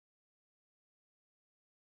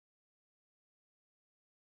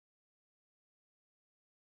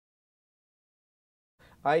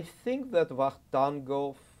I think that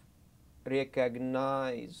Vakhtangov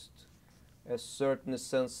recognized a certain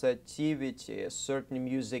sensitivity, a certain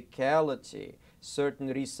musicality, certain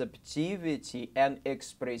receptivity and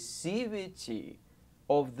expressivity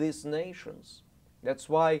of these nations. That's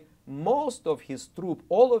why most of his troupe,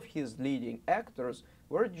 all of his leading actors,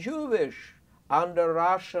 were Jewish under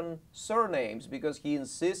Russian surnames, because he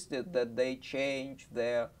insisted that they change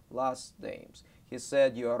their last names. He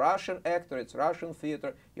said, you're a Russian actor, it's Russian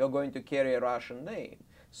theater, you're going to carry a Russian name.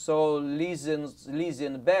 So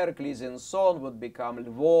Lisinberg, Lisinson would become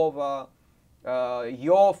Lvova,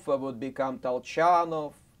 Yoffa would become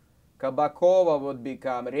Tolchanov, Kabakova would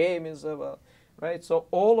become Remizova, right? So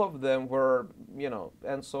all of them were,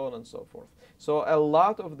 and so on and so forth. So a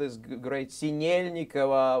lot of this great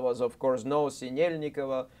Sinelnikova was, of course, no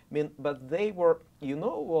Sinelnikova. But they were, you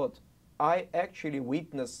know what? I actually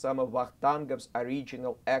witnessed some of Vakhtangov's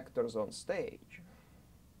original actors on stage.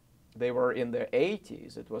 They were in their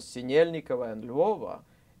 80s. It was Sinelnikova and Lvova.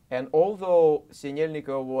 And although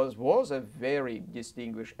Sinelnikova was a very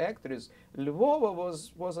distinguished actress, Lvova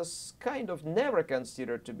was a kind of never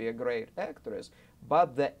considered to be a great actress.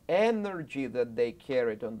 But the energy that they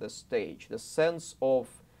carried on the stage, the sense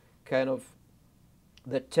of kind of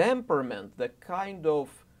the temperament, the kind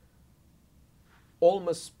of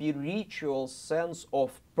almost spiritual sense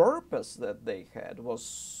of purpose that they had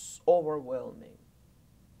was overwhelming.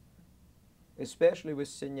 Especially with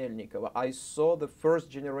Sinelnikova. I saw the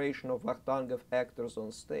first generation of Vakhtangov actors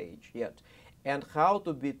on stage yet. And how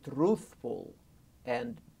to be truthful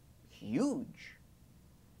and huge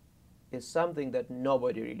is something that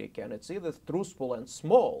nobody really can. It's either truthful and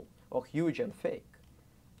small or huge and fake.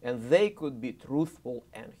 And they could be truthful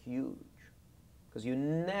and huge. Because you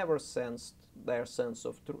never sensed their sense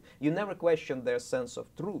of truth. You never questioned their sense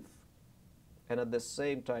of truth. And at the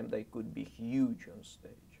same time, they could be huge on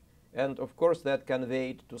stage. And of course that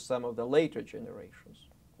conveyed to some of the later generations,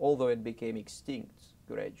 although it became extinct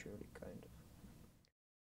gradually, kind of.